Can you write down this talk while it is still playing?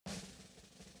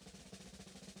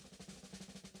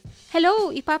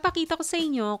Hello! Ipapakita ko sa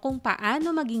inyo kung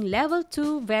paano maging Level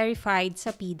 2 verified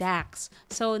sa PDAX.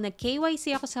 So,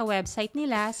 nag-KYC ako sa website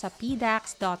nila sa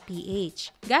pdax.ph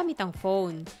gamit ang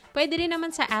phone. Pwede rin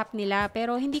naman sa app nila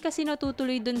pero hindi kasi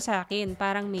natutuloy dun sa akin,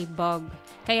 parang may bug.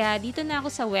 Kaya dito na ako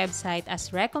sa website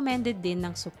as recommended din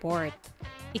ng support.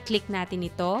 I-click natin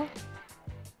ito.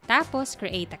 Tapos,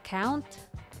 create account.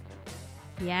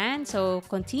 Yan. So,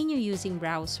 continue using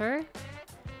browser.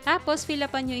 Tapos, fill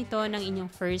upan nyo ito ng inyong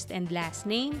first and last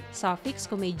name, suffix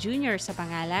kung may junior sa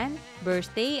pangalan,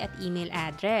 birthday at email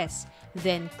address.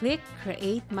 Then, click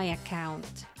Create My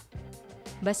Account.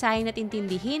 Basahin at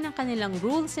intindihin ang kanilang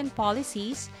rules and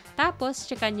policies, tapos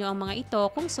checkan nyo ang mga ito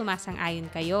kung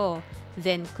sumasang-ayon kayo.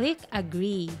 Then, click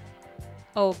Agree.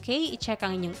 Okay, i-check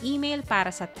ang inyong email para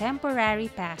sa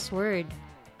temporary password.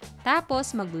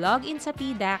 Tapos, mag-login sa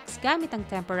PDAX gamit ang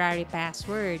temporary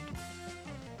password.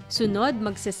 Sunod,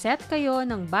 magsiset kayo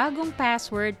ng bagong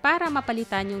password para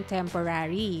mapalitan yung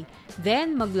temporary.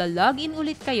 Then, magla-login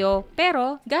ulit kayo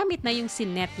pero gamit na yung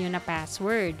sinet nyo na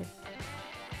password.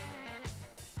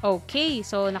 Okay,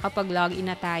 so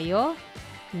nakapag-login na tayo.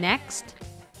 Next.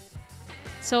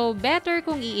 So, better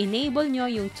kung i-enable nyo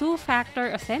yung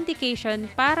two-factor authentication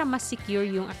para mas secure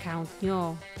yung account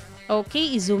nyo.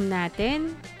 Okay, i-zoom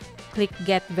natin. Click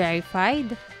Get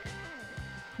Verified.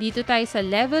 Dito tayo sa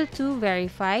Level 2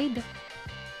 Verified.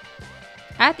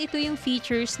 At ito yung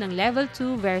features ng Level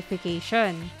 2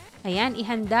 Verification. Ayan,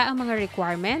 ihanda ang mga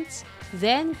requirements.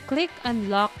 Then, click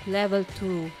Unlock Level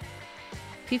 2.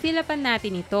 Fifilapan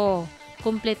natin ito.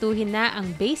 Kumpletuhin na ang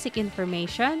basic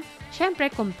information, syempre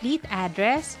complete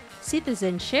address,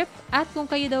 citizenship, at kung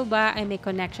kayo daw ba ay may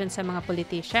connection sa mga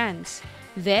politicians.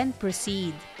 Then,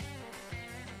 proceed.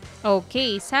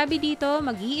 Okay, sabi dito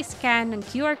mag-i-scan ng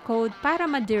QR code para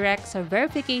ma-direct sa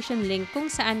verification link kung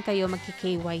saan kayo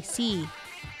magki-KYC.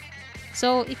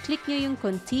 So, i-click nyo yung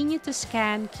Continue to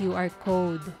Scan QR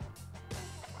code.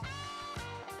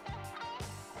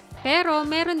 Pero,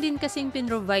 meron din kasing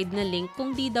pin-provide na link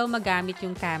kung di daw magamit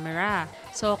yung camera.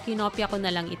 So, kinopya ko na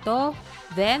lang ito,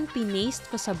 then pinaste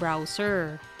ko sa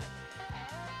browser.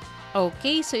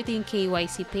 Okay, so ito yung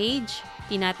KYC page.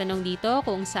 Tinatanong dito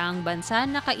kung saang bansa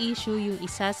naka-issue yung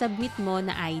isa-submit mo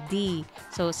na ID.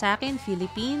 So, sa akin,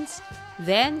 Philippines.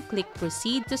 Then, click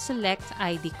Proceed to select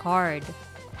ID card.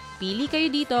 Pili kayo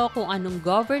dito kung anong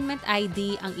government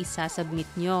ID ang isa-submit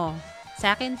nyo.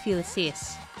 Sa akin,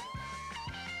 PhilSys.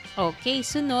 Okay,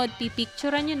 sunod,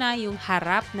 pipicturean nyo na yung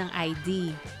harap ng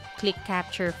ID. Click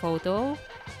Capture Photo.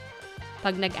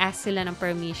 Pag nag-ask sila ng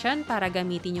permission para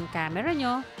gamitin yung camera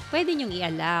nyo, pwede nyong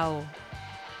i-allow.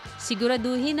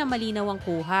 Siguraduhin na malinaw ang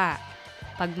kuha.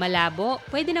 Pag malabo,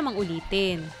 pwede namang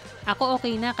ulitin. Ako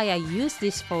okay na kaya use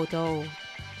this photo.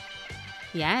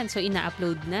 Yan, so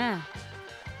ina-upload na.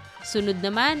 Sunod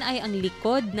naman ay ang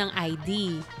likod ng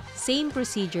ID. Same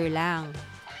procedure lang.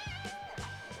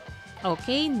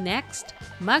 Okay, next,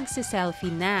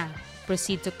 magse-selfie na.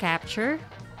 Proceed to capture.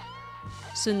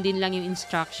 Sundin lang yung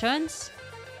instructions.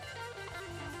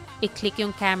 I-click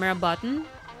yung camera button.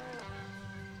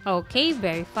 Okay,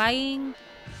 verifying.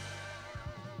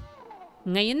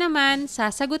 Ngayon naman,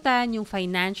 sasagutan yung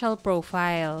financial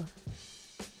profile.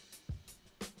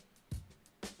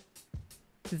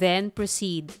 Then,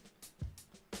 proceed.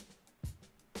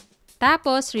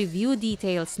 Tapos, review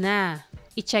details na.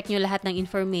 I-check nyo lahat ng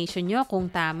information nyo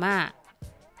kung tama.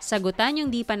 Sagutan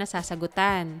yung di pa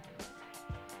nasasagutan.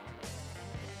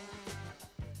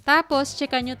 Tapos,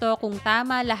 checkan nyo to kung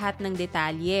tama lahat ng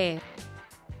detalye.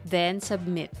 Then,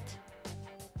 submit.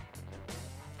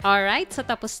 Alright, so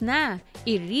tapos na.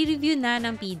 I-re-review na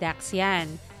ng PDAX yan.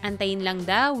 Antayin lang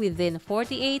daw within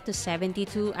 48 to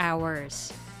 72 hours.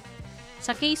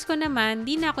 Sa case ko naman,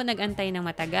 di na ako nag-antay ng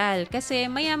matagal kasi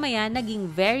maya-maya naging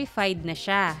verified na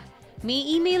siya.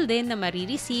 May email din na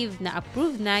marireceive na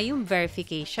approved na yung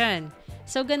verification.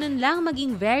 So, ganun lang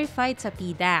maging verified sa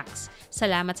PDAX.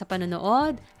 Salamat sa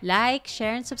panonood, like,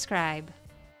 share, and subscribe.